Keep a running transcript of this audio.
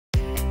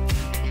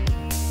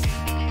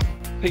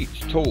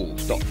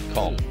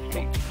Pete'sTools.com.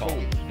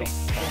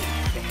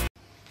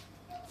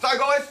 So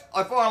guys,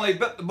 I finally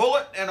bit the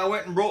bullet and I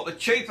went and brought the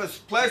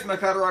cheapest plasma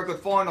cutter I could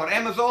find on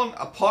Amazon,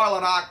 a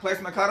Pilot Arc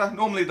plasma cutter.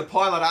 Normally the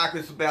Pilot Arc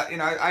is about,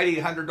 $80,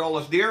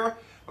 $100 dearer,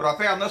 but I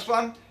found this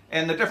one,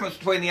 and the difference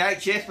between the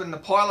HF and the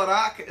Pilot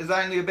Arc is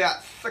only about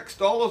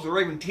 $6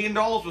 or even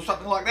 $10 or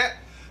something like that.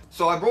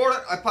 So I brought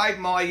it, I paid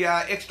my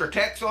extra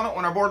tax on it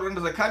when I brought it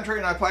into the country,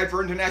 and I paid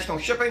for international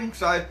shipping,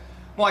 so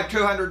my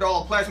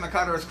 $200 plasma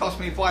cutter has cost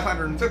me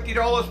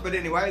 $550, but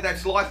anyway,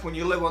 that's life when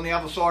you live on the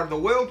other side of the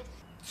world.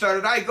 So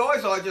today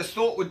guys, I just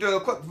thought we'd do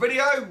a quick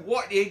video.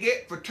 What do you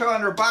get for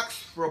 200 bucks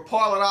for a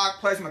Pilot Arc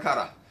plasma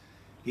cutter?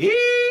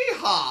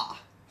 Yee-haw!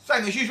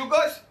 Same as usual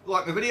guys,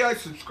 like my video,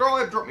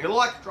 subscribe, drop me a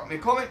like, drop me a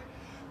comment.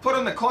 Put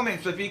in the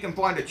comments if you can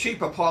find a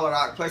cheaper Pilot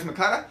Arc plasma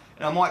cutter,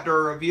 and I might do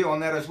a review on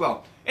that as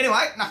well.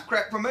 Anyway, enough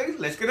crap from me,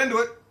 let's get into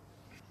it.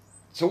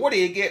 So what do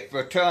you get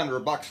for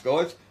 200 bucks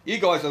guys? You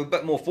guys are a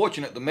bit more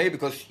fortunate than me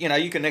because,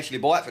 you can actually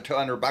buy it for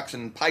 200 bucks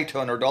and pay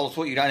 $200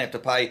 for it. You don't have to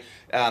pay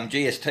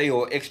GST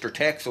or extra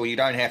tax, or you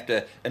don't have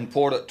to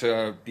import it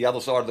to the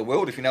other side of the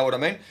world, if you know what I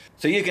mean.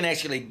 So you can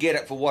actually get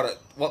it for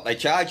what they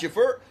charge you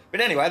for it.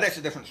 But anyway, that's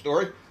a different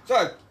story.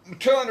 So,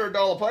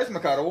 $200 plasma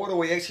cutter, what do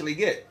we actually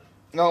get?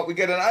 No, we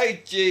get an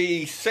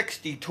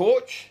AG60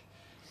 torch,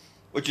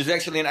 which is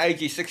actually an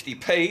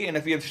AG60P, and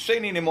if you've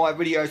seen any of my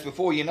videos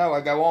before, you know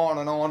I go on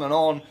and on and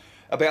on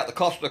about the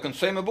cost of the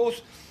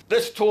consumables.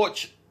 This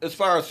torch, as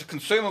far as the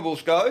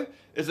consumables go,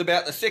 is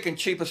about the second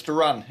cheapest to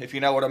run, if you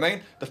know what I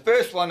mean. The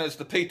first one is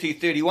the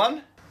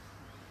PT31,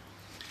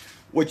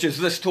 which is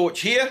this torch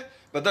here,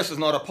 but this is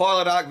not a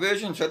Pilot Arc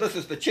version, so this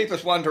is the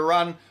cheapest one to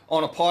run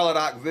on a Pilot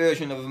Arc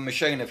version of a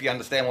machine, if you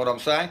understand what I'm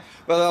saying.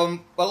 But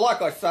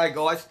like I say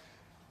guys,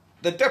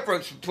 the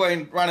difference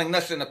between running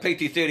this and a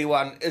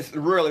PT31 is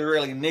really,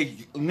 really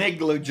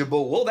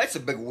negligible. Well, that's a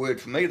big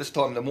word for me this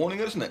time in the morning,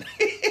 isn't it?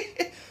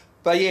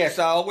 But yeah,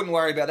 so I wouldn't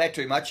worry about that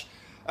too much.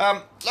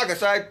 Like I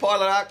say,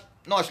 Pilot Arc,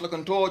 nice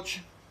looking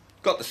torch.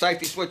 Got the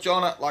safety switch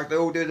on it, like they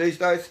all do these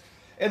days.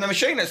 And the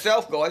machine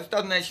itself, guys,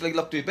 doesn't actually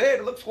look too bad.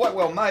 It looks quite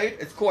well made.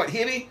 It's quite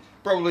heavy,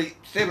 probably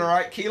 7 or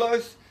 8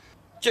 kilos.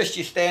 Just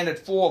your standard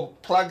 4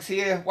 plugs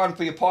here. One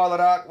for your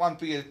Pilot Arc, one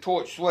for your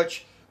torch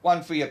switch,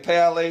 one for your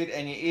power lead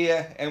and your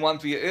ear, and one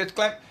for your earth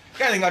clamp.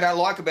 The only thing I don't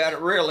like about it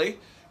really,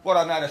 what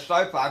I've noticed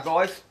so far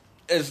guys,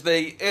 is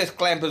the earth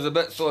clamp is a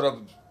bit sort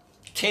of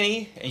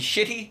tinny and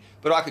shitty,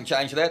 but I can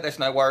change that, that's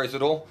no worries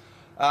at all.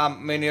 I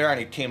mean, they're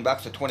only 10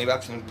 bucks or 20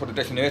 bucks and put a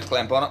decent earth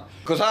clamp on it.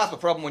 Because half the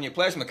problem when you're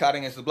plasma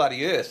cutting is the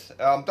bloody earth.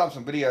 I've done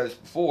some videos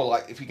before,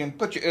 like if you can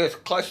put your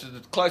earth closer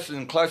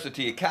and closer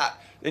to your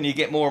cut, then you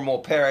get more and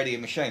more power out of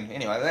your machine.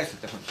 Anyway, that's a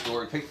different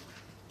story, Pete.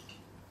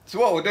 So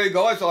what we'll do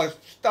guys, I've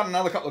done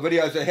another couple of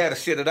videos on how to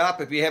set it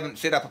up if you haven't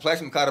set up a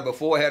plasma cutter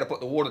before, how to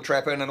put the water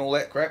trap in and all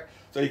that crap.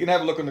 So you can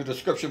have a look in the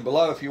description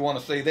below if you want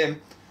to see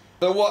them.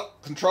 So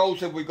what controls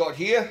have we got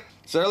here?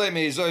 So let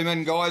me zoom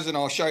in guys and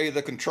I'll show you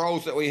the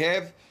controls that we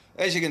have.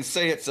 As you can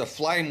see, it's a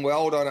Flame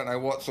Weld. I don't know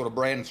what sort of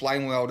brand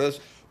Flame Weld is,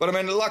 but I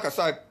mean, like I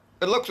say,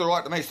 it looks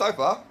alright to me so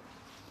far.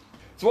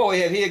 So what we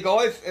have here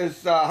guys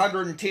is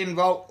 110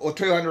 volt or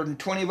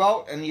 220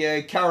 volt and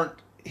your current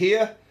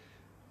here.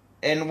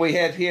 And we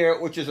have here,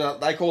 which is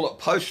they call it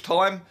post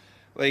time.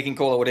 Well, you can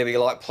call it whatever you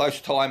like,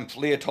 post time,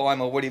 flare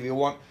time, or whatever you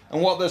want.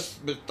 And what this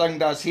thing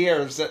does here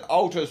is it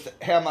alters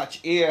how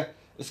much air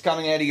is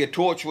coming out of your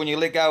torch when you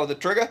let go of the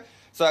trigger.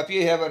 So if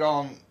you have it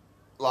on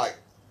like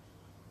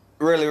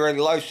really, really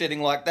low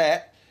setting like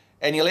that,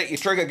 and you let your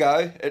trigger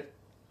go, it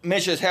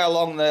measures how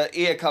long the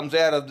air comes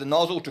out of the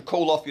nozzle to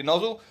cool off your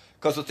nozzle.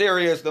 Because the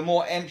theory is the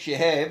more amps you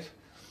have,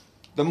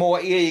 the more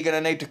air you're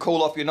going to need to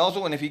cool off your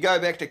nozzle, and if you go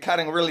back to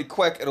cutting really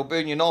quick, it'll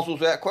burn your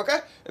nozzles out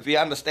quicker, if you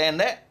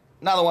understand that.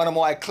 Another one of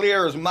my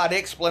clear as mud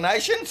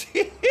explanations.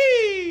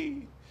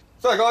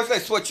 So guys,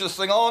 let's switch this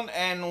thing on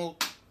and we'll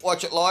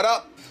watch it light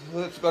up.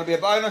 That's got to be a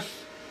bonus.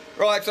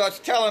 Right, so it's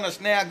telling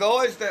us now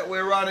guys that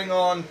we're running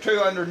on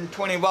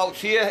 220 volts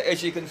here,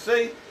 as you can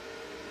see.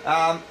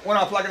 When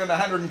I plug it in the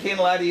 110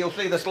 later, you'll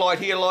see this light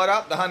here light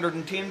up, the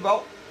 110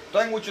 volt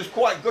thing, which is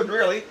quite good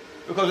really,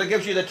 because it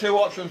gives you the two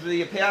options of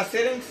your power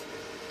settings.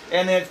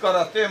 And then it's got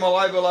a thermal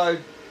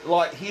overload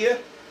light here,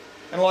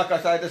 and like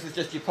I say, this is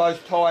just your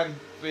post time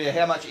for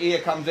how much air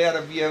comes out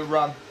of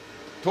your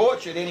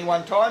torch at any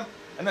one time,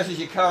 and this is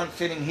your current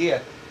setting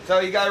here. So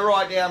you go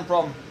right down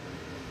from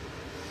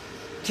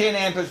 10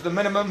 amp is the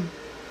minimum,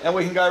 and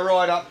we can go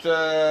right up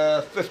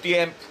to 50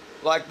 amp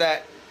like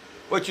that,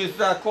 which is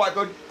quite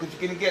good because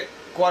you can get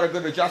quite a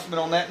good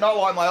adjustment on that. Not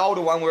like my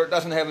older one where it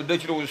doesn't have a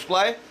digital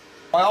display.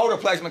 My older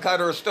plasma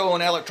cutter is still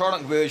an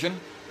electronic version,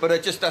 but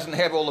it just doesn't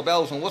have all the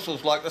bells and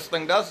whistles like this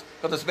thing does,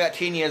 because it's about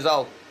 10 years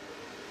old.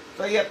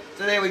 So yep,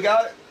 so there we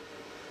go.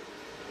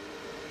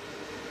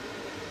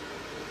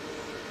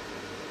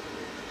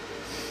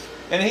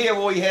 And here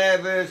what we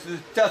have is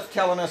just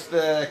telling us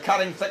the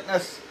cutting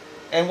thickness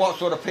and what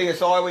sort of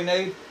PSI we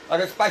need.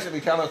 Like it's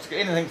basically telling us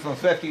anything from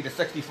 50 to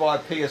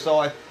 65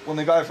 PSI when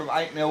we go from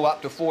 8mm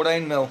up to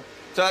 14mm.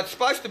 So it's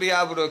supposed to be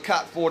able to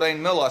cut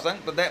 14 mil, I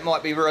think, but that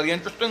might be really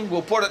interesting.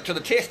 We'll put it to the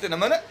test in a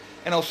minute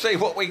and I'll see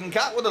what we can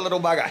cut with a little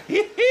bugger.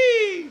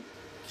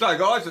 So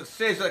guys, it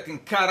says it can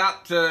cut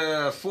up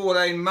to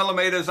 14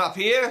 millimeters up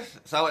here,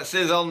 so it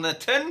says on the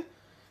tin.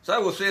 So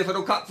we'll see if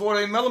it'll cut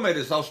 14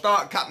 millimeters. I'll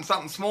start cutting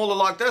something smaller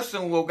like this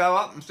and we'll go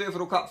up and see if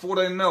it'll cut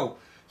 14 mil.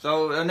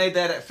 So I need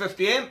that at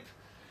 50 amp.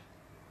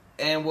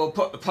 And we'll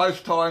put the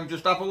post time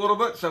just up a little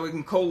bit so we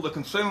can cool the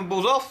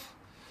consumables off.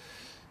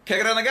 Kick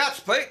it in the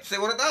guts, Pete, see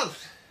what it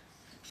does.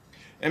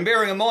 And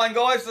bearing in mind,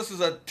 guys, this is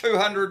a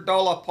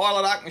 $200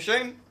 pilot arc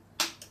machine.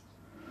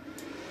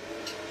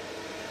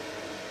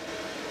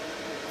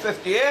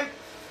 50 amp.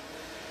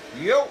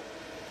 Yo.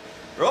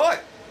 Right,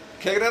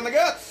 kick it in the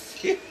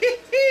guts.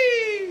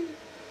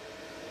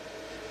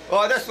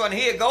 Right, this one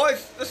here,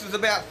 guys, this is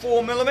about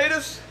 4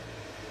 millimeters.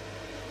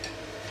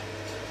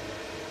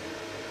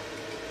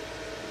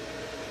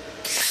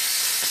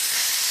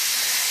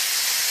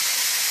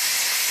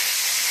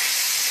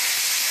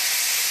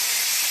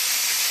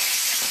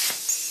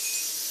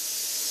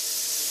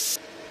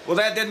 Well,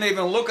 that didn't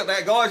even look at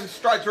that, guys. It's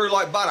straight through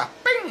like butter.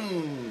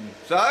 Bing!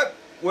 So,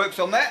 works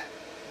on that.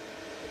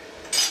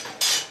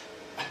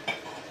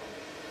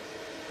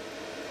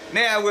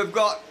 Now we've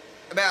got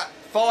about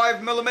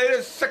 5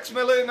 millimeters, 6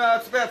 millimeters, no,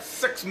 it's about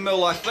 6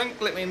 mil, I think.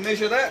 Let me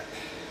measure that.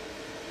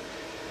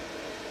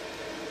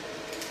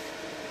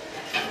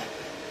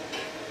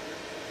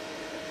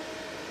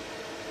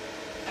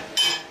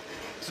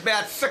 It's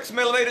about 6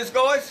 millimeters,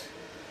 guys.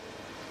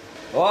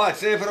 Alright,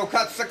 see if it'll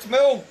cut 6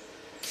 mil.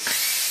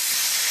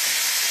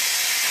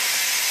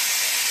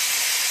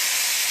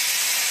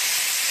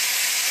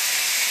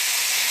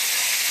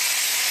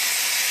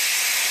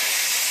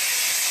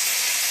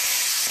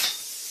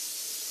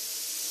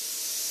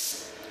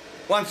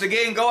 Once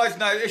again, guys,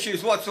 no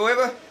issues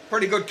whatsoever.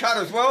 Pretty good cut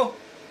as well.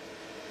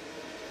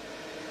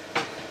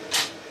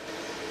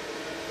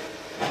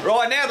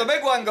 Right, now the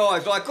big one,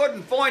 guys. I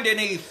couldn't find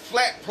any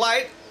flat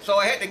plate, so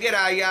I had to get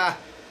a,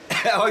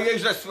 I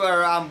use this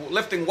for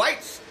lifting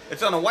weights.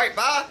 It's on a weight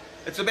bar.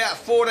 It's about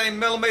 14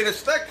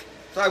 millimeters thick,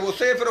 so we'll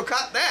see if it'll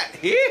cut that.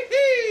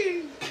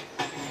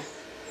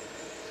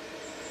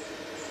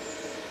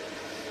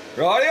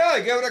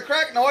 Rightio, give it a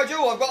crack,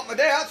 Nigel. I've got my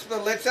doubts,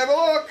 but let's have a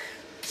look.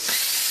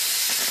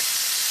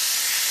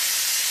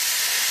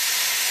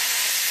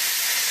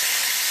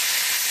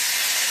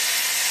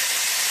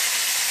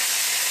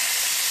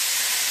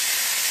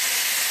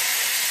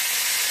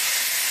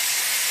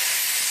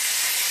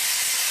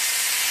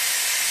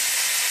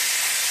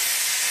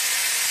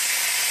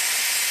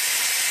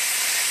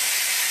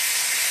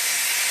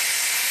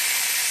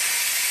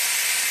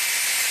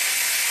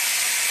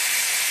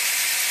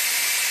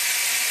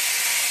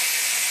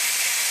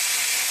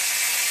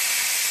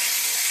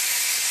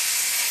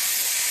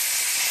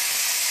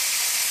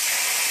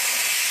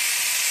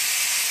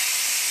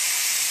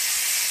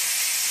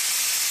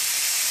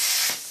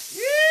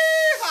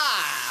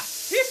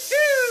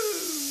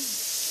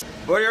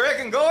 What do you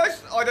reckon,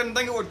 guys? I didn't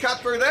think it would cut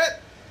through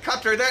that.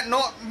 Cut through that,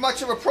 not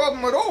much of a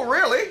problem at all,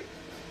 really.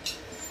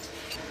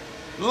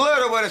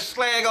 Little bit of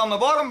slag on the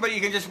bottom, but you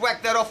can just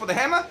whack that off with a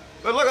hammer.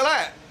 But look at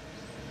that.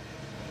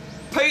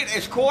 Pete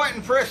is quite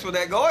impressed with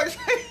that, guys.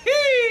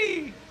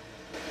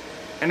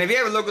 And if you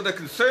have a look at the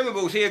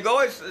consumables here,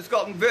 guys, it's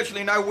got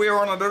virtually no wear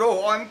on it at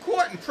all. I'm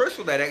quite impressed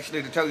with that,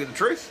 actually, to tell you the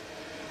truth.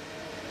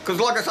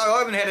 Because like I say, I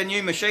haven't had a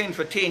new machine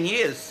for 10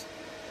 years.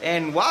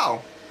 And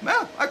wow,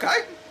 well,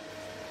 okay.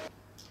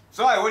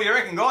 So, what do you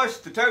reckon,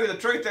 guys? To tell you the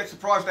truth, that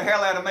surprised the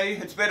hell out of me.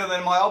 It's better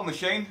than my old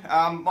machine.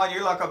 Mind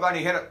you, like I've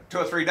only had it 2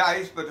 or 3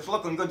 days, but it's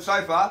looking good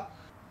so far.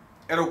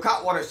 It'll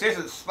cut what it says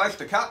it's supposed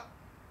to cut.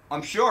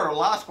 I'm sure it'll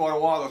last quite a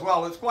while as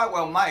well. It's quite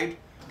well made.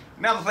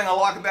 Another thing I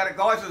like about it,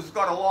 guys, is it's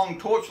got a long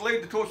torch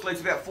lead. The torch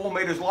lead's about 4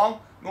 metres long.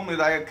 Normally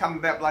they come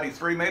about bloody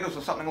 3 metres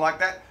or something like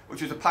that,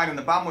 which is a pain in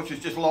the bum, which is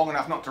just long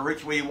enough not to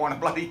reach where you want to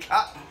bloody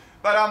cut.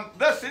 But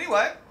this,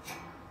 anyway,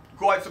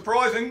 quite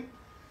surprising.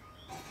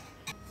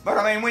 But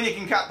I mean, when you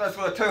can cut this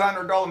with a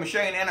 $200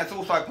 machine and it's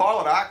also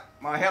pilot arc,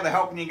 well, how the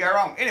hell can you go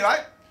wrong? Anyway,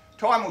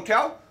 time will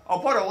tell.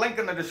 I'll put a link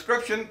in the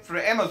description for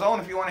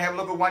Amazon if you want to have a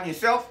look at one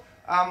yourself.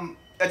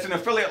 It's an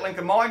affiliate link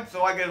of mine,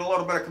 so I get a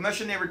little bit of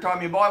commission every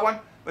time you buy one.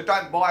 But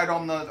don't buy it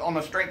on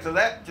the strength of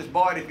that. Just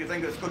buy it if you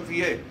think it's good for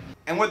you.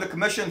 And with the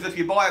commissions, if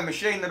you buy a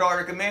machine that I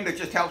recommend, it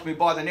just helps me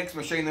buy the next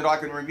machine that I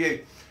can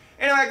review.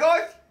 Anyway,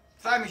 guys,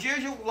 same as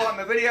usual. Like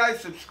my videos,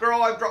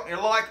 subscribe, drop me a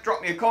like,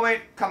 drop me a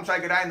comment. Come say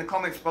good day in the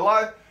comments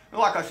below.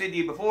 Like I said to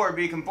you before, if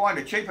you can find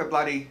a cheaper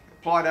bloody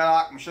applied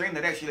arc machine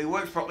that actually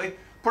works properly,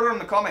 put it in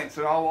the comments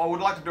and I would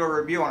like to do a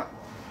review on it.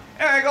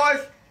 Anyway, guys,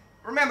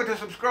 remember to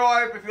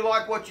subscribe if you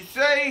like what you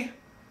see,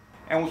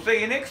 and we'll see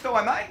you next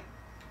time, mate.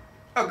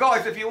 Oh,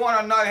 guys, if you want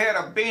to know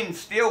how to bend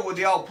steel with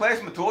the old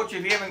plasma torch,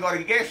 if you haven't got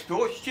a gas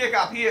torch, check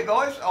up here,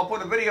 guys. I'll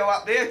put a video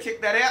up there.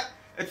 Check that out.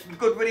 It's a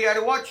good video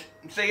to watch.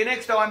 See you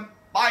next time.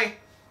 Bye.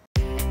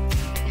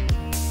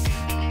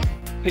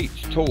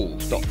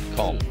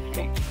 Pete'sTools.com